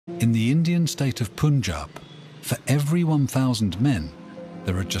In the Indian state of Punjab, for every 1,000 men,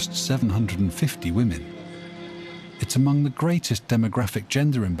 there are just 750 women. It's among the greatest demographic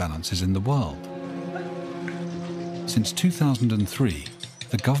gender imbalances in the world. Since 2003,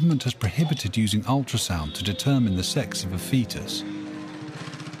 the government has prohibited using ultrasound to determine the sex of a fetus.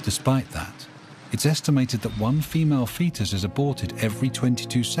 Despite that, it's estimated that one female fetus is aborted every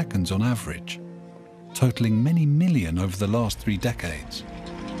 22 seconds on average, totaling many million over the last 3 decades.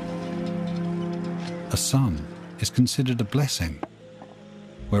 A son is considered a blessing,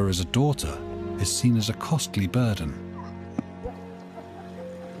 whereas a daughter is seen as a costly burden.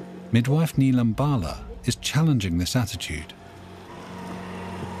 Midwife Neelam Bala is challenging this attitude.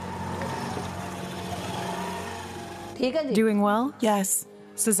 Doing well? Yes.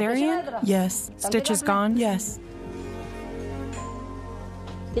 Cesarean? Yes. Stitches gone? Yes.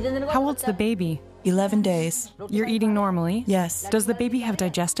 How old's the baby? 11 days. You're eating normally? Yes. Does the baby have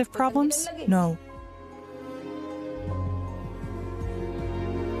digestive problems? No.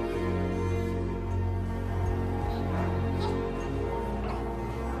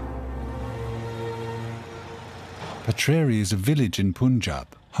 Patreri is a village in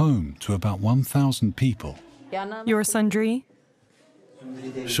Punjab, home to about 1,000 people. You're Sundri?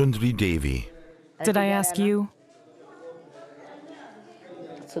 Sundri Devi. Did I ask you?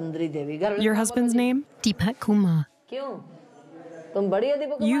 Your husband's name? Deepak Kumar.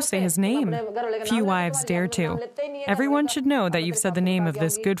 You say his name. Few wives dare to. Everyone should know that you've said the name of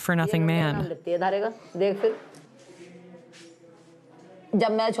this good-for-nothing man.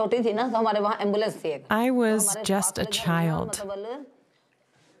 I was just a child.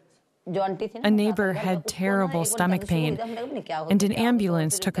 A neighbor had terrible stomach pain, and an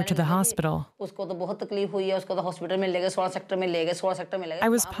ambulance took her to the hospital. I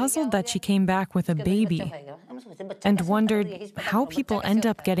was puzzled that she came back with a baby and wondered how people end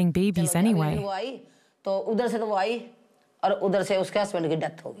up getting babies anyway. I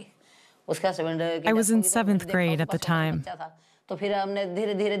was in 7th grade at the time.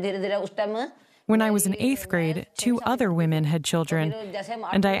 When I was in 8th grade, 2 other women had children,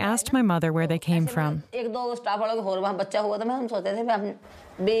 and I asked my mother where they came from.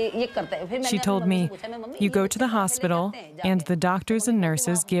 She told me, "You go to the hospital, and the doctors and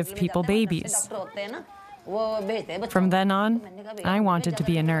nurses give people babies." From then on, I wanted to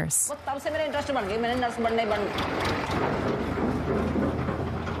be a nurse.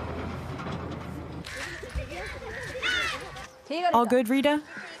 All good, Rita?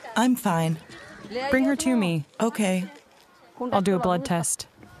 I'm fine. Bring her to me. Okay. I'll do a blood test.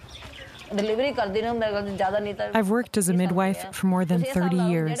 I've worked as a midwife for more than 30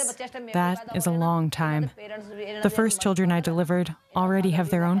 years. That is a long time. The first children I delivered already have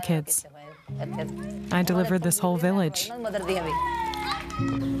their own kids. I delivered this whole village.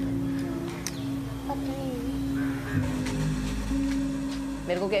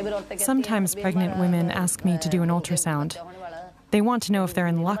 Sometimes pregnant women ask me to do an ultrasound. They want to know if they're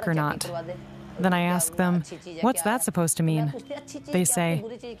in luck or not. Then I ask them, "What's that supposed to mean?" They say,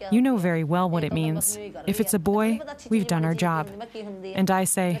 "You know very well what it means. If it's a boy, we've done our job." And I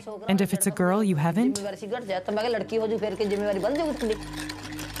say, "And if it's a girl, you haven't?"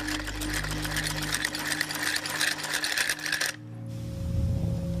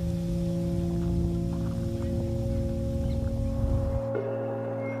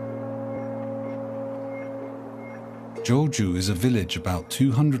 Georgiou is a village about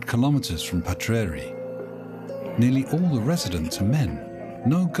 200 kilometers from Patreri. Nearly all the residents are men.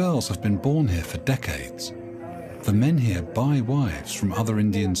 No girls have been born here for decades. The men here buy wives from other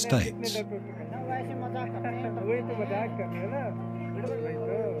Indian states.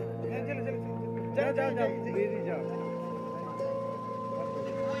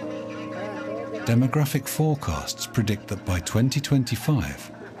 Demographic forecasts predict that by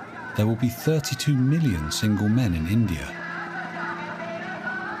 2025, there will be 32 million single men in India.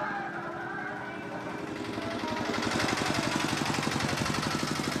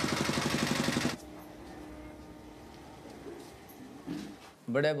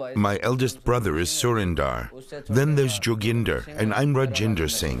 My eldest brother is Surinder. Then there's Joginder, and I'm Rajinder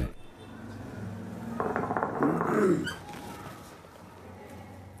Singh.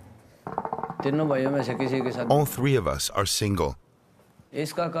 All 3 of us are single.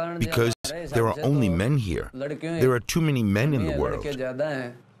 Because there are only men here. There are too many men in the world.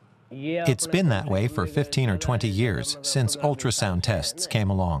 It's been that way for 15 or 20 years, since ultrasound tests came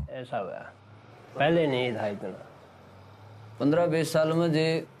along.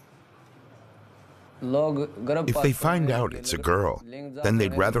 If they find out it's a girl, then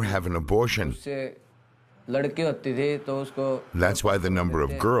they'd rather have an abortion. That's why the number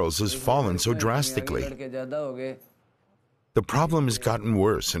of girls has fallen so drastically. The problem has gotten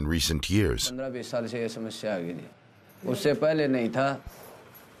worse in recent years.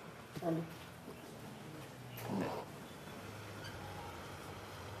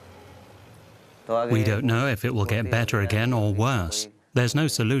 We don't know if it will get better again or worse. There's no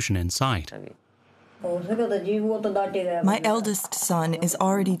solution in sight. My eldest son is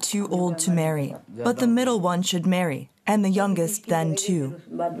already too old to marry, but the middle one should marry, and the youngest then too.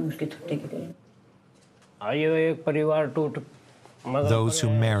 Those who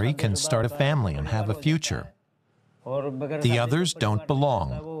marry can start a family and have a future. The others don't belong.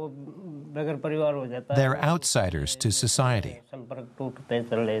 They're outsiders to society.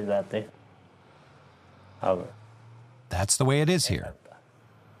 That's the way it is here.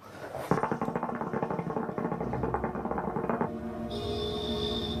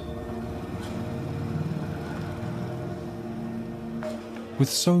 With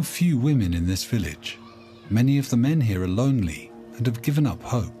so few women in this village, many of the men here are lonely and have given up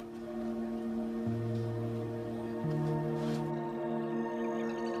hope.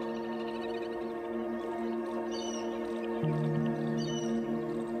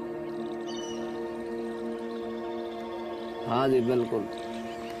 हाँ जी बिल्कुल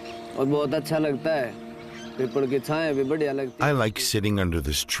और बहुत अच्छा लगता है पेड़ की छाया भी बढ़िया लगती है I like sitting under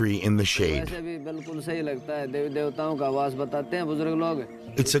this tree in the shade. वैसे भी बिल्कुल सही लगता है देवी देवताओं का वास बताते हैं बुजुर्ग लोग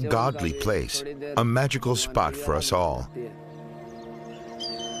It's a godly place, a magical spot for us all.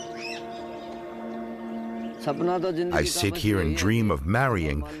 सपना तो जिंदगी I sit here and dream of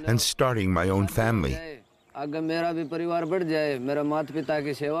marrying and starting my own family. अगर मेरा भी परिवार बढ़ जाए मेरा माता पिता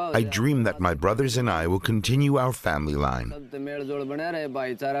की सेवा हो I dream that my brothers and I will continue our family line. सबसे मेल जोल बना रहे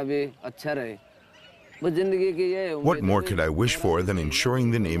भाईचारा भी अच्छा रहे वो जिंदगी की ये What more could I wish for than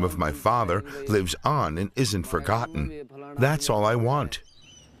ensuring the name of my father lives on and isn't forgotten? That's all I want.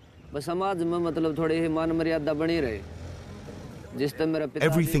 बस समाज में मतलब थोड़ी ही मान मर्यादा बनी रहे जिस तरह मेरा पिता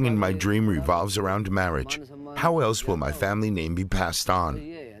Everything in my dream revolves around marriage. How else will my family name be passed on?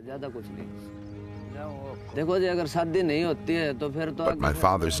 ज़्यादा कुछ नहीं देखो जी अगर शादी नहीं होती है तो फिर तो But my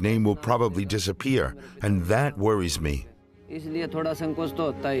father's name will probably disappear, and that worries me. इसलिए थोड़ा संकोच तो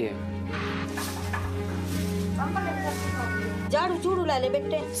होता ही है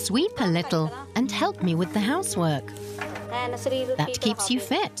Sweep a little and help me with the housework. That keeps you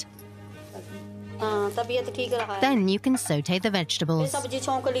fit. Then you can saute the vegetables.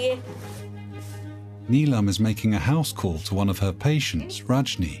 Neelam is making a house call to one of her patients,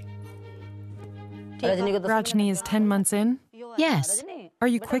 Rajni. Rajni is 10 months in? Yes. Are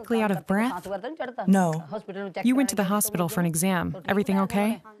you quickly out of breath? No. You went to the hospital for an exam. Everything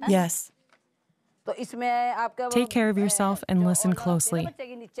okay? Yes. Take care of yourself and listen closely.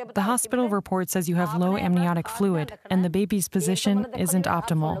 The hospital report says you have low amniotic fluid and the baby's position isn't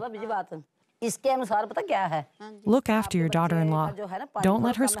optimal. Look after your daughter-in-law. Don't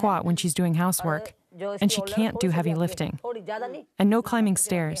let her squat when she's doing housework. And she can't do heavy lifting. And no climbing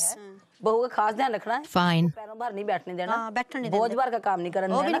stairs. Fine.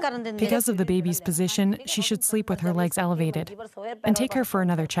 Because of the baby's position, she should sleep with her legs elevated. And take her for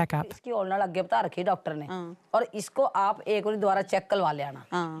another checkup.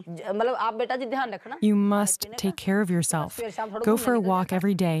 You must take care of yourself. Go for a walk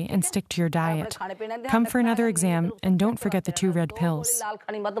every day and stick to your diet. Come for another exam and don't forget the 2 red pills.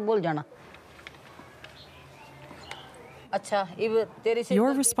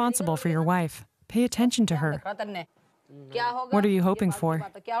 You're responsible for your wife. Pay attention to her. What are you hoping for?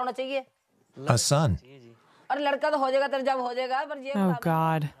 A son. Oh,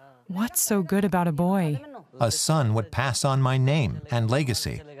 God. What's so good about a boy? A son would pass on my name and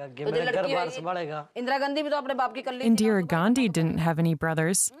legacy. Indira Gandhi didn't have any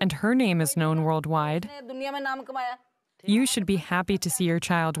brothers, and her name is known worldwide. You should be happy to see your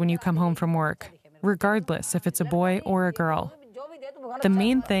child when you come home from work, regardless if it's a boy or a girl. The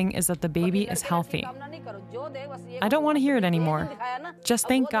main thing is that the baby is healthy. I don't want to hear it anymore. Just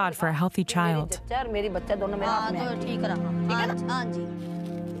thank God for a healthy child.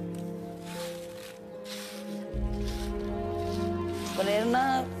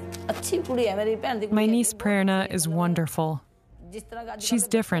 My niece Prerna is wonderful. She's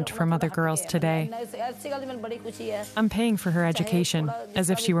different from other girls today. I'm paying for her education, as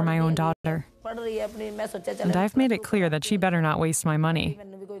if she were my own daughter. And I've made it clear that she better not waste my money.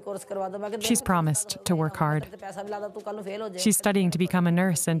 She's promised to work hard. She's studying to become a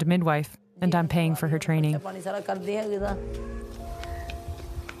nurse and midwife, and I'm paying for her training.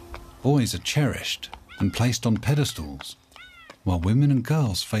 Boys are cherished and placed on pedestals, while women and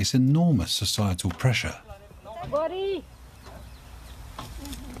girls face enormous societal pressure.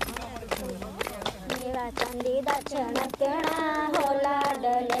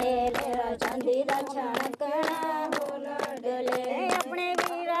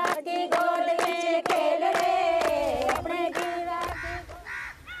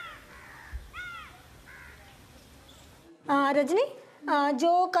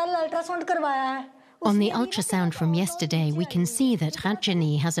 On the ultrasound from yesterday, we can see that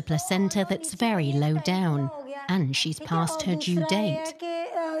Rajani has a placenta that's very low down, and she's past her due date.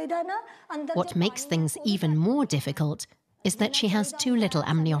 What makes things even more difficult is that she has too little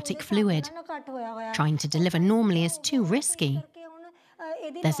amniotic fluid. Trying to deliver normally is too risky.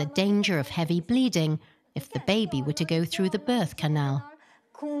 There's a danger of heavy bleeding if the baby were to go through the birth canal.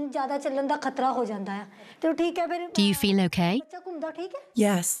 Do you feel okay?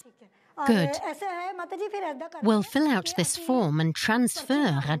 Yes. Good. We'll fill out this form and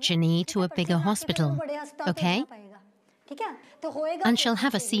transfer Rajani to a bigger hospital, okay? And she'll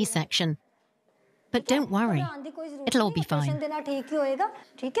have a C-section. But don't worry, it'll all be fine.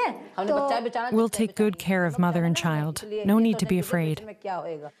 We'll take good care of mother and child. No need to be afraid.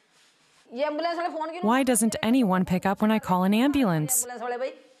 Why doesn't anyone pick up when I call an ambulance?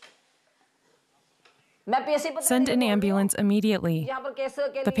 Send an ambulance immediately.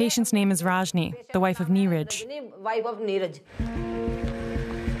 The patient's name is Rajni, the wife of Neeraj.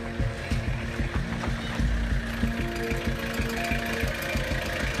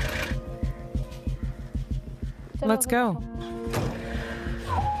 Let's go.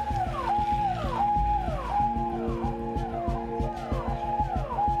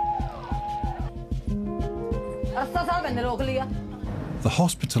 The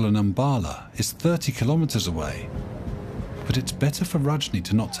hospital in Ambala is 30 kilometers away, but it's better for Rajni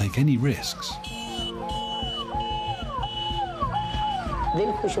to not take any risks.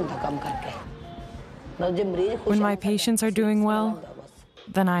 When my patients are doing well,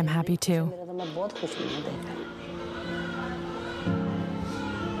 then I'm happy too.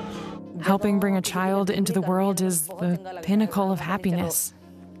 Helping bring a child into the world is the pinnacle of happiness.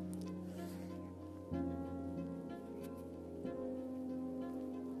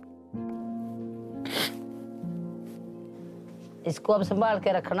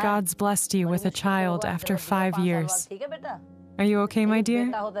 God's blessed you with a child after 5 years. Are you okay, my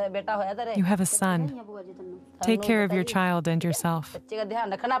dear? You have a son. Take care of your child and yourself.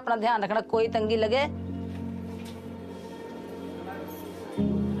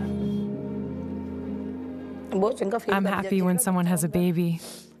 I'm happy when someone has a baby.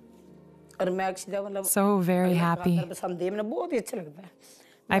 So very happy.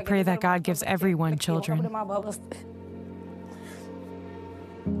 I pray that God gives everyone children.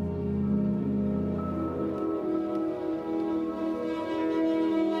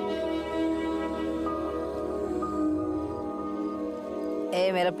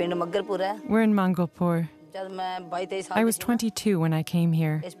 We're in Mangalpur. I was 22 when I came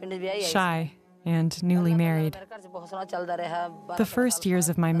here, shy and newly married. The first years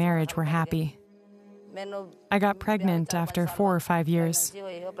of my marriage were happy. I got pregnant after 4 or 5 years,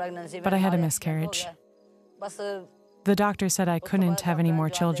 but I had a miscarriage. The doctor said I couldn't have any more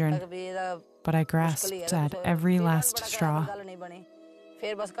children, but I grasped at every last straw.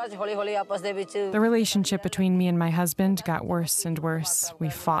 The relationship between me and my husband got worse and worse.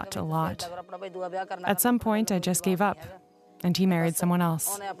 We fought a lot. At some point, I just gave up, and he married someone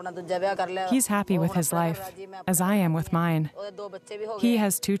else. He's happy with his life, as I am with mine. He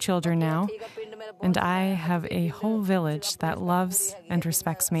has 2 children now, and I have a whole village that loves and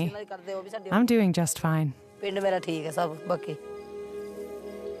respects me. I'm doing just fine.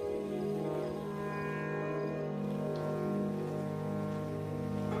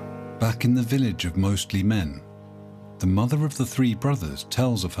 Back in the village of mostly men, the mother of the 3 brothers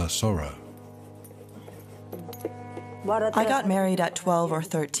tells of her sorrow. I got married at 12 or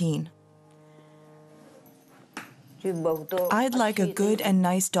 13. I'd like a good and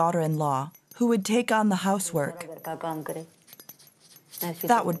nice daughter-in-law who would take on the housework.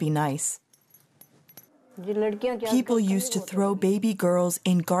 That would be nice. People used to throw baby girls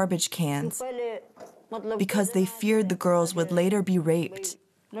in garbage cans because they feared the girls would later be raped.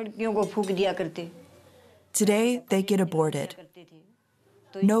 Today, they get aborted.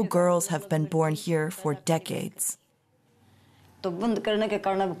 No girls have been born here for decades. The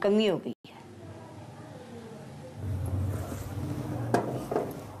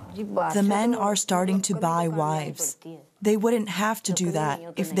men are starting to buy wives. They wouldn't have to do that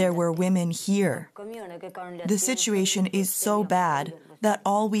if there were women here. The situation is so bad that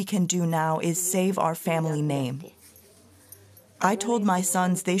all we can do now is save our family name. I told my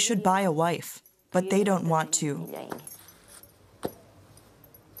sons they should buy a wife. but they don't want to.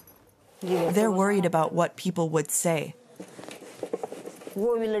 They're worried about what people would say.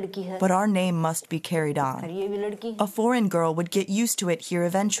 But our name must be carried on. A foreign girl would get used to it here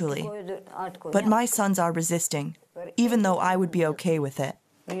eventually. But my sons are resisting, even though I would be okay with it.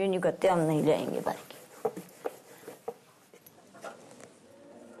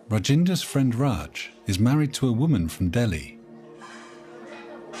 Rajinder's friend Raj is married to a woman from Delhi.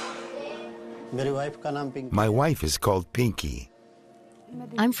 My wife is called Pinky.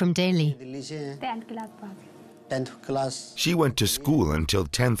 I'm from Delhi. 10th class. She went to school until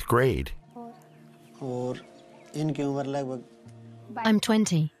 10th grade. I'm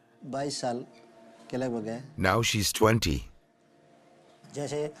 20. Now she's 20.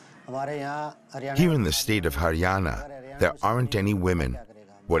 Here in the state of Haryana, there aren't any women.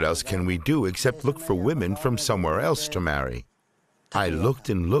 What else can we do except look for women from somewhere else to marry? I looked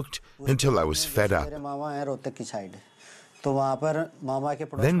and looked until I was fed up.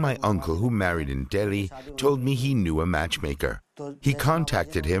 Then my uncle, who married in Delhi, told me he knew a matchmaker. He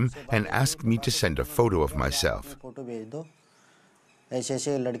contacted him and asked me to send a photo of myself.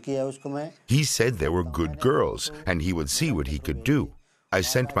 He said there were good girls and he would see what he could do. I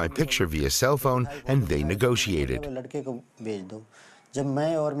sent my picture via cell phone and they negotiated.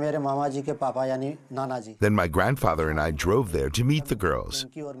 Then my grandfather and I drove there to meet the girls.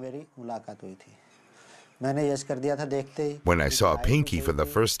 When I saw Pinky for the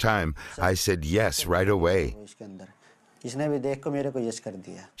first time, I said yes right away.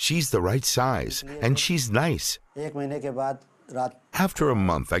 She's the right size, and she's nice. After a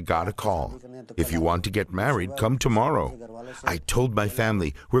month, I got a call. If you want to get married, come tomorrow. I told my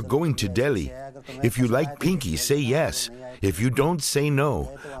family, we're going to Delhi. If you like Pinky, say yes. If you don't, say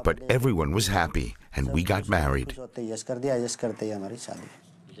no. But everyone was happy, and we got married.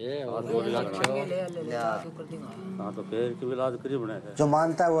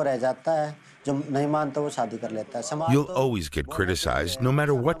 You'll always get criticized no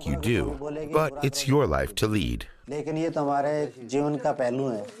matter what you do, but it's your life to lead. Hey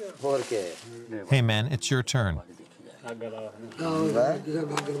man, it's your turn.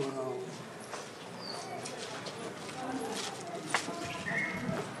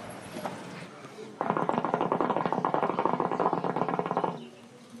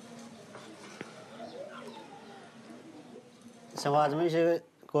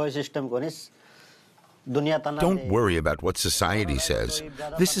 Don't worry about what society says.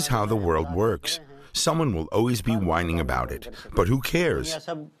 This is how the world works. Someone will always be whining about it. But who cares?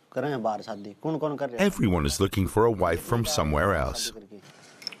 Everyone is looking for a wife from somewhere else.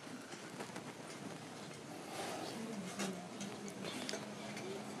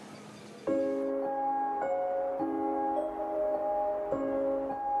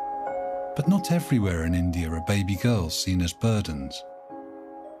 But not everywhere in India are baby girls seen as burdens.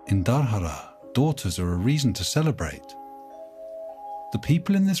 In Dharhara, daughters are a reason to celebrate. The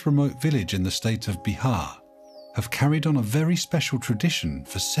people in this remote village in the state of Bihar have carried on a very special tradition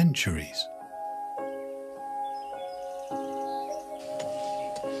for centuries.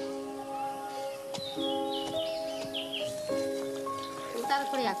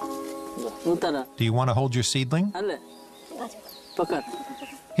 Do you want to hold your seedling?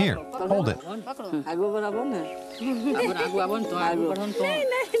 Here, hold it.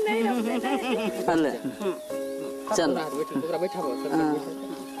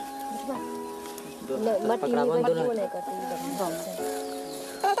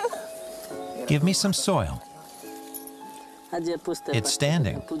 Give me some soil. It's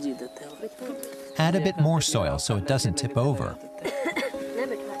standing. Add a bit more soil so it doesn't tip over.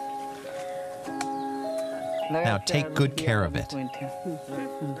 Now take good care of it.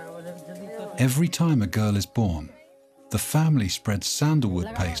 Every time a girl is born, the family spreads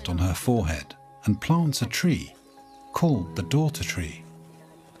sandalwood paste on her forehead and plants a tree called the daughter tree.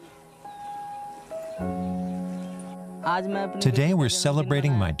 Today we're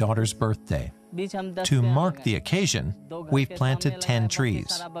celebrating my daughter's birthday. To mark the occasion, we've planted 10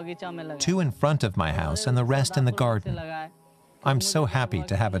 trees, 2 in front of my house and the rest in the garden. I'm so happy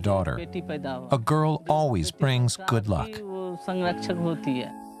to have a daughter. A girl always brings good luck.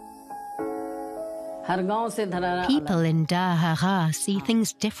 People in Dharhara see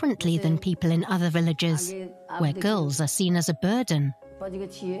things differently than people in other villages, where girls are seen as a burden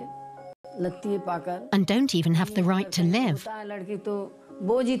and don't even have the right to live.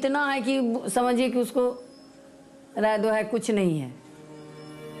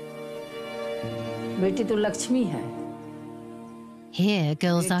 Here,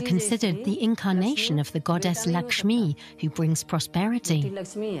 girls are considered the incarnation of the goddess Lakshmi, who brings prosperity.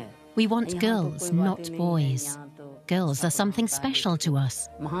 We want girls, not boys. Girls are something special to us.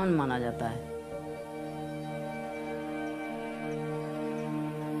 महान माना जाता है.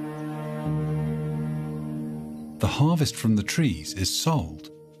 The harvest from the trees is sold,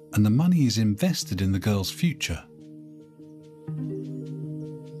 and the money is invested in the girl's future.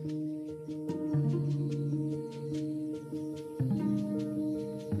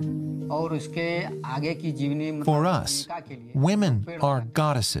 For us, women are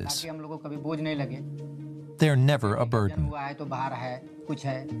goddesses. They're never a burden.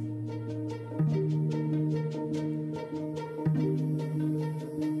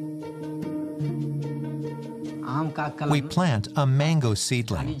 We plant a mango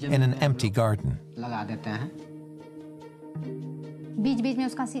seedling in an empty garden.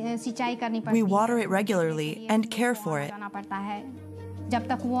 We water it regularly and care for it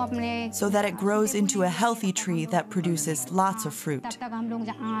so that it grows into a healthy tree that produces lots of fruit.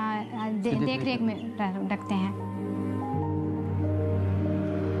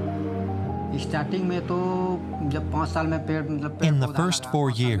 In the first 4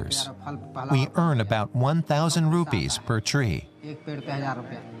 years, we earn about 1,000 rupees per tree.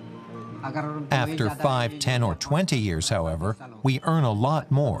 After 5, 10, or 20 years, however, we earn a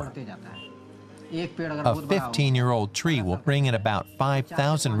lot more. A 15-year-old tree will bring in about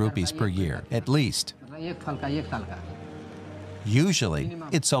 5,000 rupees per year, at least. Usually,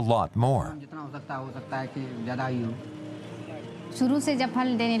 it's a lot more.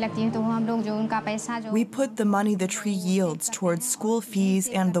 We put the money the tree yields towards school fees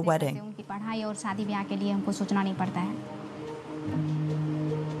and the wedding.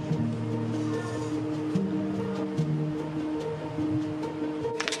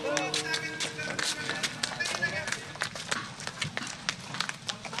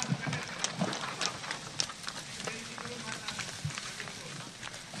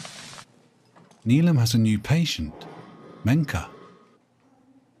 Neelam has a new patient, Menka.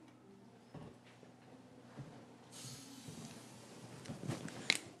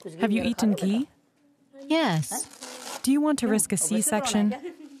 Have you eaten ghee? Yes. Do you want to risk a C-section?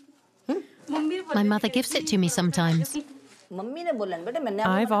 My mother gives it to me sometimes.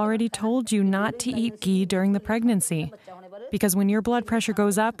 I've already told you not to eat ghee during the pregnancy, because when your blood pressure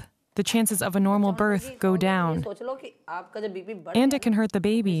goes up, the chances of a normal birth go down. And it can hurt the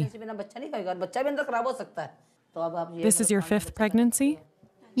baby. This is your 5th pregnancy?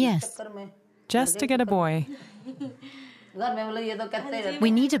 Yes. Just to get a boy.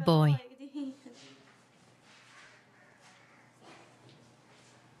 We need a boy.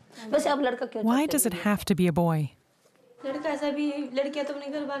 Why does it have to be a boy?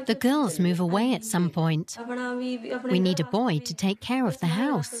 The girls move away at some point. We need a boy to take care of the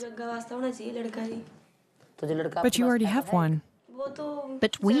house. But you already have one.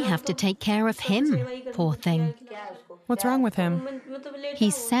 But we have to take care of him, poor thing. What's wrong with him?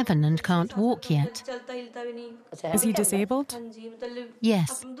 He's 7 and can't walk yet. Is he disabled?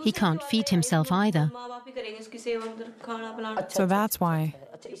 Yes, he can't feed himself either. So that's why.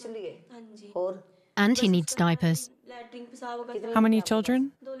 And he needs diapers. How many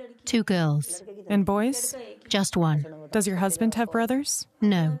children? 2 girls. And boys? Just 1. Does your husband have brothers?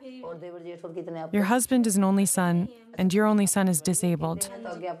 No. Your husband is an only son, and your only son is disabled.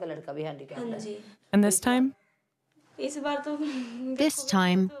 And this time? This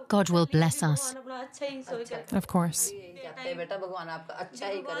time, God will bless us. Of course.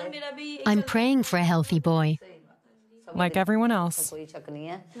 I'm praying for a healthy boy. Like everyone else.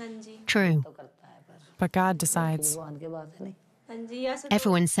 True. But God decides.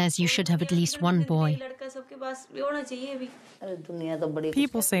 Everyone says you should have at least 1 boy.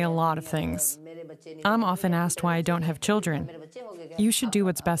 People say a lot of things. I'm often asked why I don't have children. You should do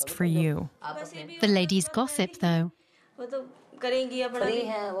what's best for you. The ladies gossip, though.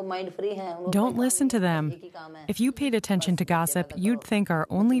 Don't listen to them. If you paid attention to gossip, you'd think our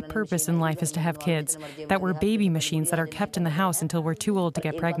only purpose in life is to have kids, that we're baby machines that are kept in the house until we're too old to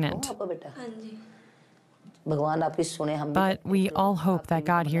get pregnant. But we all hope that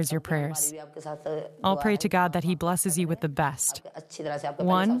God hears your prayers. I'll pray to God that He blesses you with the best.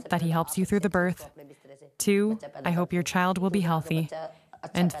 1, that He helps you through the birth. 2, I hope your child will be healthy.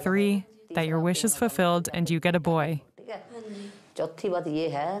 And 3, that your wish is fulfilled and you get a boy.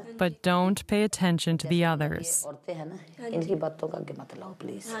 But don't pay attention to the others.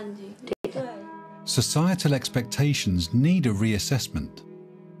 Societal expectations need a reassessment.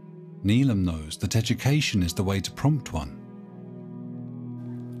 Neelam knows that education is the way to prompt one.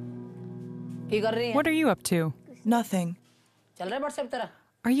 What are you up to? Nothing.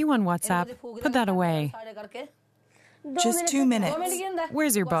 Are you on WhatsApp? Put that away. Just 2 minutes.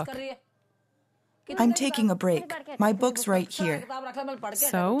 Where's your book? I'm taking a break. My book's right here.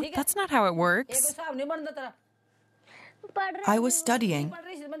 So, that's not how it works. I was studying.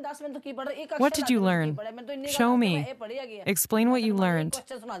 What did you learn? Show me. Explain what you learned.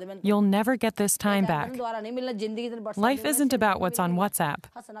 You'll never get this time back. Life isn't about what's on WhatsApp.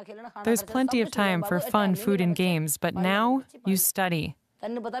 There's plenty of time for fun, food, and games, but now you study.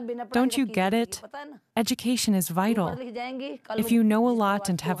 Don't you get it? Education is vital. If you know a lot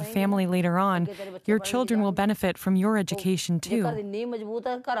and have a family later on, your children will benefit from your education too.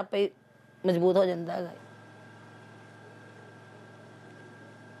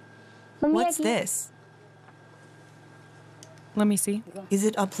 What's this? Let me see. Is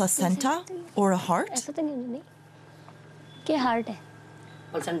it a placenta or a heart?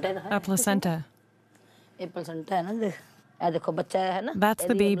 A placenta. That's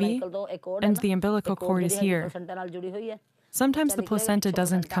the baby, and the umbilical cord is here. Sometimes the placenta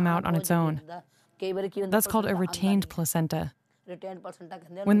doesn't come out on its own. That's called a retained placenta.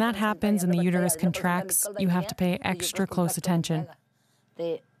 When that happens and the uterus contracts, you have to pay extra close attention.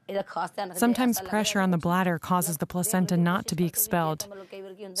 Sometimes pressure on the bladder causes the placenta not to be expelled.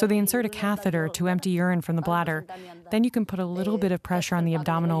 So they insert a catheter to empty urine from the bladder. Then you can put a little bit of pressure on the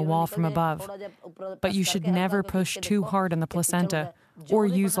abdominal wall from above. But you should never push too hard on the placenta or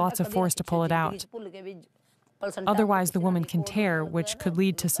use lots of force to pull it out. Otherwise, the woman can tear, which could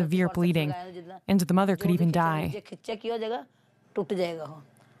lead to severe bleeding, and the mother could even die.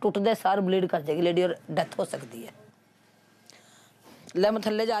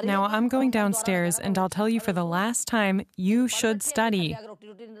 Now I'm going downstairs, and I'll tell you for the last time, you should study.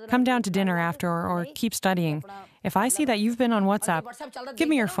 Come down to dinner after or keep studying. If I see that you've been on WhatsApp, give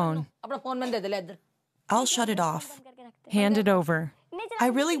me your phone. I'll shut it off. Hand it over. I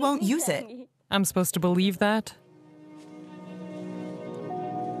really won't use it. I'm supposed to believe that?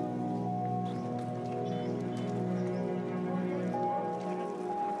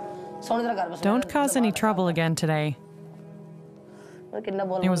 Don't cause any trouble again today.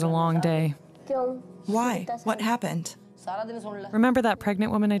 It was a long day. Why? What happened? Remember that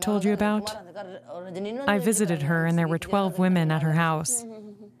pregnant woman I told you about? I visited her and there were 12 women at her house.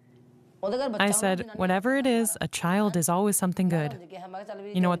 I said, whatever it is, a child is always something good.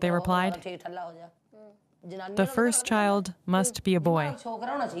 You know what they replied? The first child must be a boy.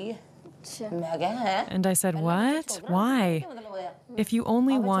 And I said, what? Why? If you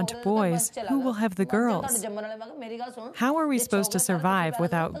only want boys, who will have the girls? How are we supposed to survive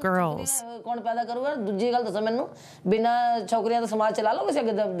without girls?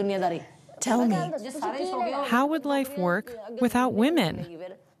 Tell me. How would life work without women?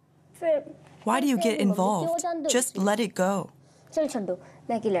 Why do you get involved? Just let it go.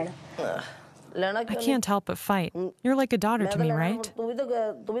 I can't help but fight. You're like a daughter to me, right?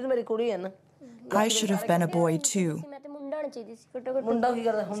 I should have been a boy too.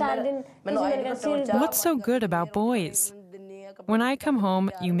 What's so good about boys? When I come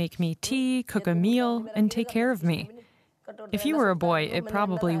home, you make me tea, cook a meal, and take care of me. If you were a boy, it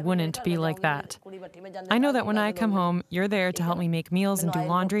probably wouldn't be like that. I know that when I come home, you're there to help me make meals and do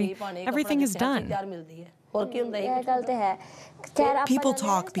laundry. Everything is done. People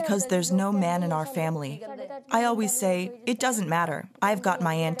talk because there's no man in our family. I always say, it doesn't matter. I've got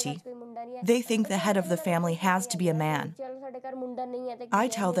my auntie. They think the head of the family has to be a man. I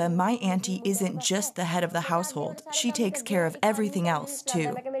tell them my auntie isn't just the head of the household. She takes care of everything else,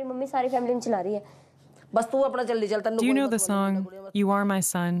 too. Do you know the song, You Are My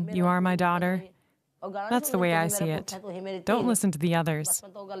Son, You Are My Daughter? That's the way I see it. Don't listen to the others.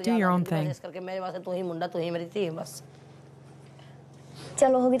 Do your own thing.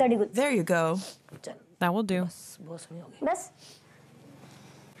 There you go. That will do.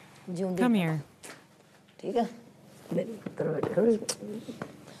 Come here.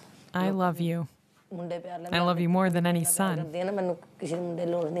 I love you. I love you more than any son.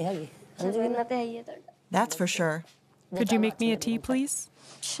 That's for sure. Could you make me a tea, please?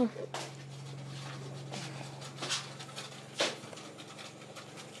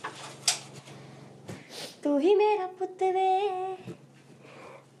 तू ही मेरा पुत्त वे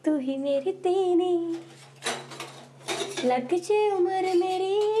तू ही मेरी तेनी लग जे उम्र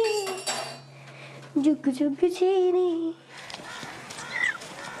मेरी जुग जुग जीनी.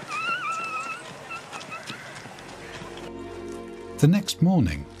 The next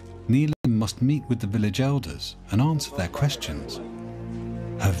morning, Neelam must meet with the village elders and answer their questions.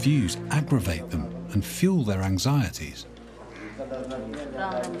 Her views aggravate them and fuel their anxieties.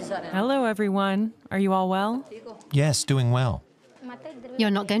 Hello, everyone. Are you all well? Yes, doing well.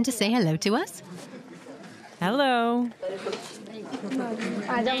 You're not going to say hello to us? Hello.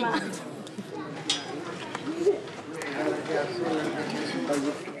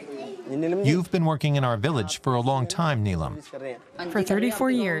 You've been working in our village for a long time, Neelam. For 34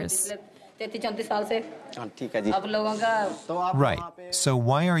 years. Right. So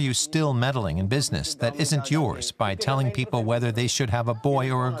why are you still meddling in business that isn't yours by telling people whether they should have a boy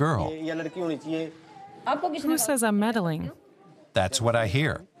or a girl? Who says I'm meddling? That's what I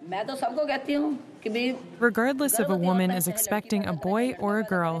hear. Regardless if a woman is expecting a boy or a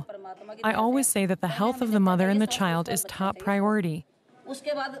girl, I always say that the health of the mother and the child is top priority.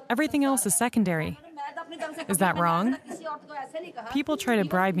 Everything else is secondary. Is that wrong? People try to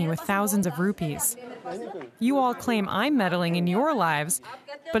bribe me with thousands of rupees. You all claim I'm meddling in your lives,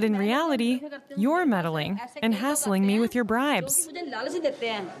 but in reality, you're meddling and hassling me with your bribes.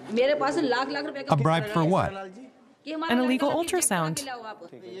 A bribe for what? An illegal ultrasound.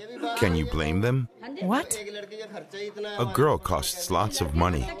 Can you blame them? What? A girl costs lots of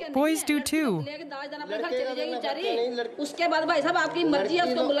money. Boys do too.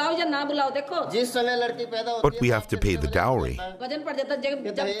 But we have to pay the dowry.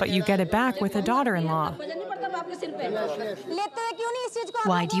 But you get it back with a daughter-in-law.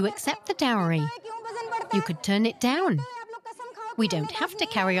 Why do you accept the dowry? You could turn it down. We don't have to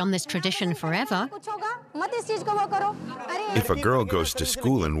carry on this tradition forever. If a girl goes to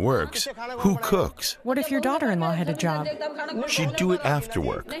school and works, who cooks? What if your daughter-in-law had a job? She'd do it after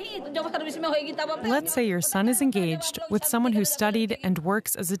work. Let's say your son is engaged with someone who studied and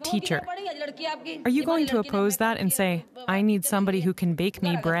works as a teacher. Are you going to oppose that and say, I need somebody who can bake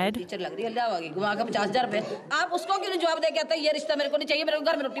me bread?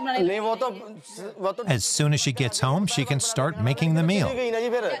 As soon as she gets home, she can start making the meal.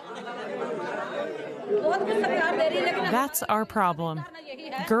 That's our problem.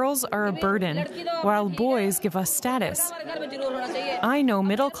 Girls are a burden, while boys give us status. I know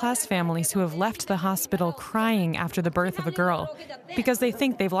middle-class families who have left the hospital crying after the birth of a girl because they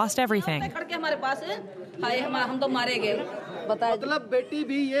think they've lost everything.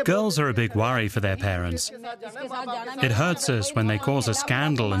 Girls are a big worry for their parents. It hurts us when they cause a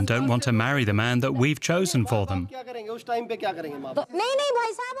scandal and don't want to marry the man that we've chosen for them.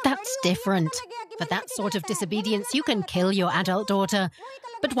 That's different. For that sort of disobedience, you can kill your adult daughter.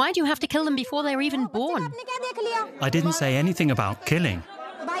 But why do you have to kill them before they're even born? I didn't say anything about killing.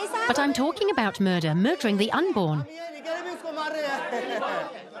 But I'm talking about murder, murdering the unborn.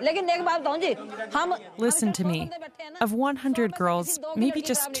 Listen to me. Of 100 girls, maybe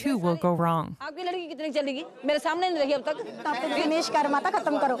just 2 will go wrong.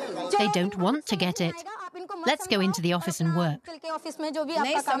 They don't want to get it. Let's go into the office and work.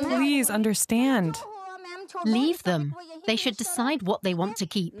 Please understand. Leave them. They should decide what they want to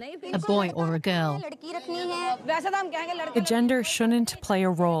keep, a boy or a girl. The gender shouldn't play a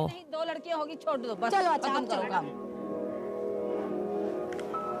role.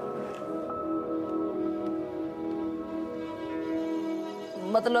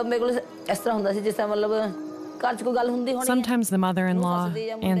 Sometimes the mother-in-law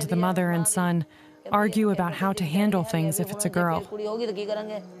and the mother and son argue about how to handle things if it's a girl.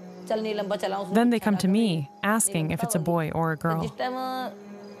 Then they come to me, asking if it's a boy or a girl.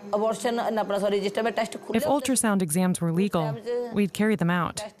 If ultrasound exams were legal, we'd carry them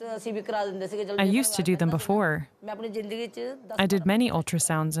out. I used to do them before. I did many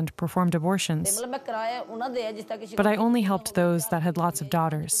ultrasounds and performed abortions. But I only helped those that had lots of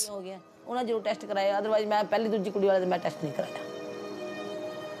daughters.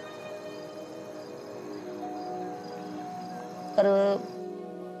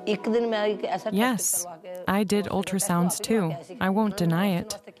 Yes, I did ultrasounds too. I won't deny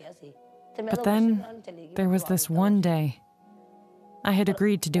it. But then there was this one day. I had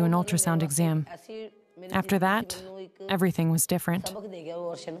agreed to do an ultrasound exam. After that, everything was different.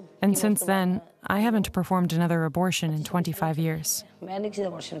 And since then, I haven't performed another abortion in 25 years.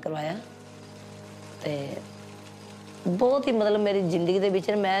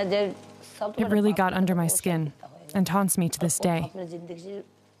 It really got under my skin and haunts me to this day.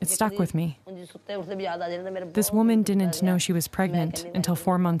 It stuck with me. This woman didn't know she was pregnant until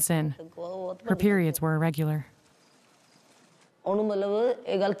 4 months in. Her periods were irregular.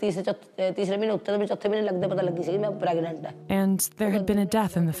 And there had been a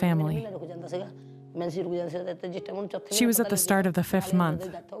death in the family. She was at the start of the 5th month,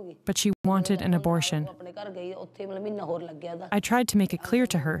 but she wanted an abortion. I tried to make it clear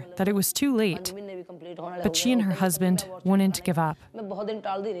to her that it was too late, but she and her husband wouldn't give up.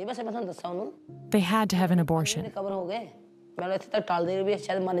 They had to have an abortion. When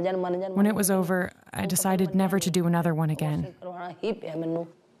it was over, I decided never to do another one again.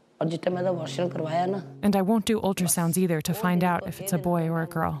 And I won't do ultrasounds either to find out if it's a boy or a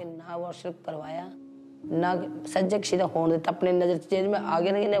girl.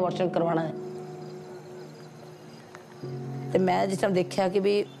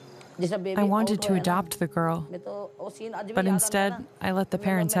 I wanted to adopt the girl, but instead I let the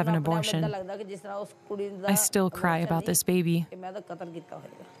parents have an abortion. I still cry about this baby.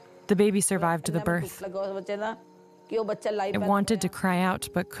 The baby survived the birth. It wanted to cry out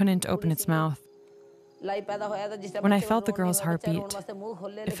but couldn't open its mouth. When I felt the girl's heartbeat,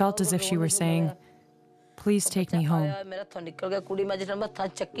 it felt as if she were saying, "Please take me home."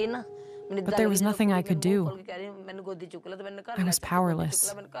 But there was nothing I could do. I was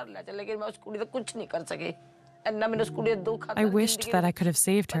powerless. I wished that I could have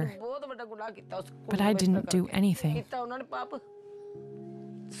saved her, but I didn't do anything.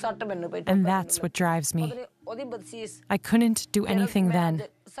 And that's what drives me. I couldn't do anything then,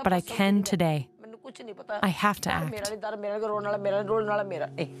 but I can today. I have to act.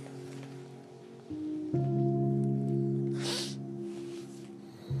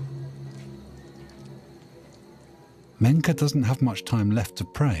 Menka doesn't have much time left to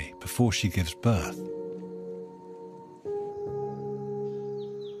pray before she gives birth.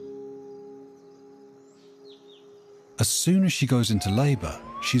 As soon as she goes into labour,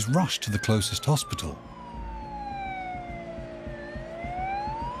 she's rushed to the closest hospital.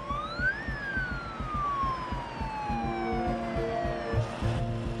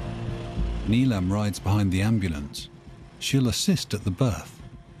 Neelam rides behind the ambulance. She'll assist at the birth.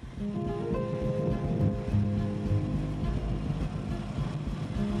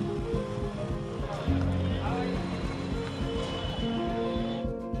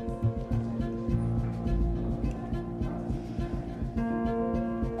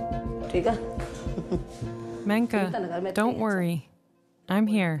 Menka, don't worry. I'm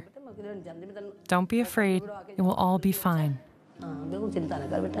here. Don't be afraid. It will all be fine.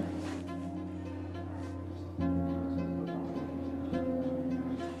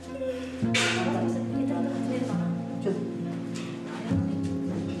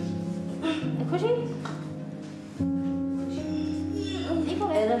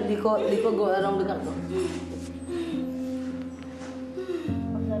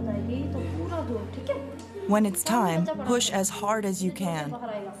 When it's time, push as hard as you can.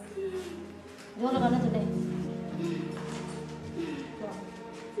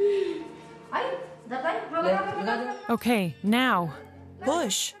 Okay, now.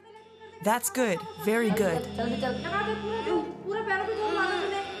 Push. That's good. Very good.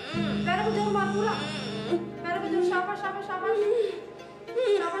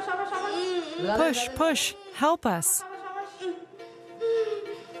 Push, push. Help us.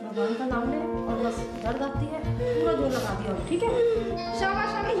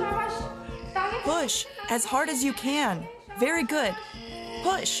 Push as hard as you can. Very good.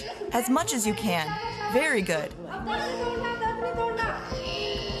 Push as much as you can. Very good.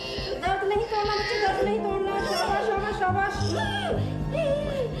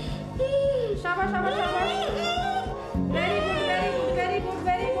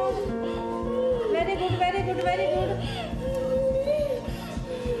 Very good, very good, very good.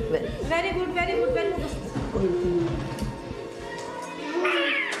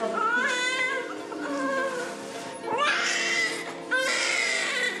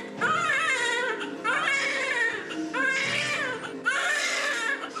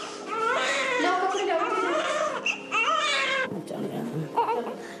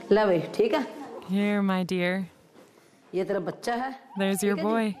 Here, my dear. There's your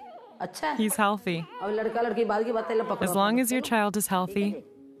boy. He's healthy. As long as your child is healthy,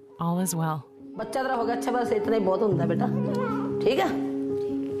 all is well.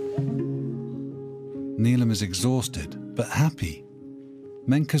 Neelam is exhausted, but happy.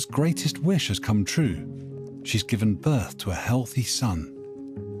 Menka's greatest wish has come true. She's given birth to a healthy son.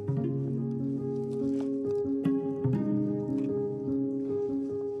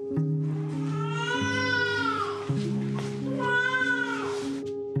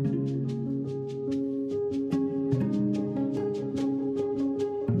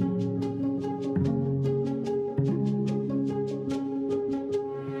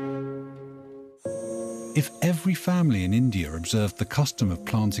 If every family in India observed the custom of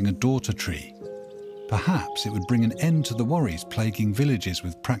planting a daughter tree, perhaps it would bring an end to the worries plaguing villages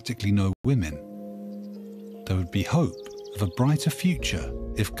with practically no women. There would be hope of a brighter future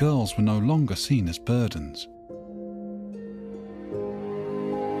if girls were no longer seen as burdens.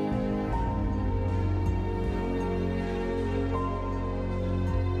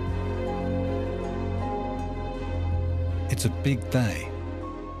 It's a big day.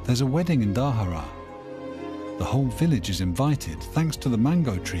 There's a wedding in Dahara. The whole village is invited thanks to the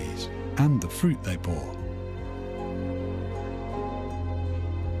mango trees and the fruit they bore.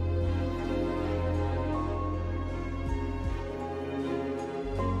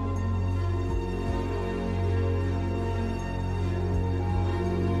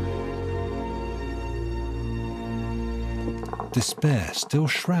 Despair still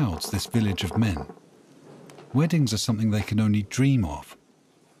shrouds this village of men. Weddings are something they can only dream of.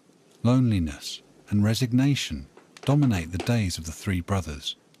 Loneliness and resignation dominate the days of the three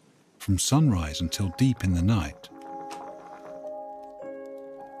brothers, from sunrise until deep in the night.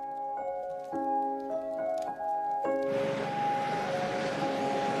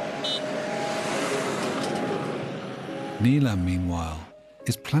 Neelam, meanwhile,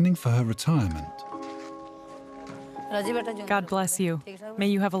 is planning for her retirement. God bless you. May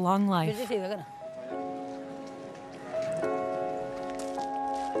you have a long life.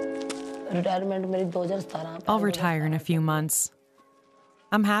 I'll retire in a few months.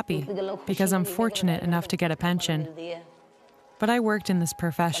 I'm happy because I'm fortunate enough to get a pension. But I worked in this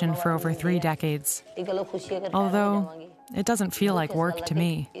profession for over 3 decades. Although it doesn't feel like work to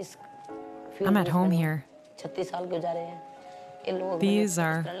me. I'm at home here. These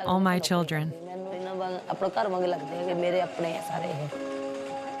are all my children.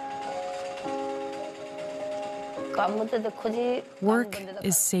 Work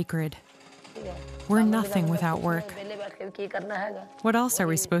is sacred. We're nothing without work. What else are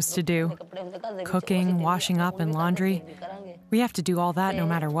we supposed to do? Cooking, washing up, and laundry? We have to do all that no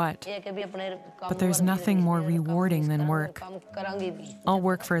matter what. But there's nothing more rewarding than work. I'll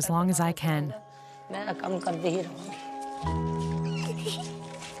work for as long as I can.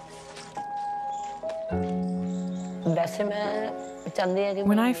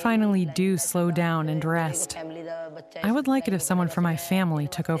 When I finally do slow down and rest, I would like it if someone from my family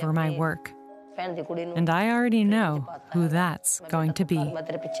took over my work. And I already know who that's going to be.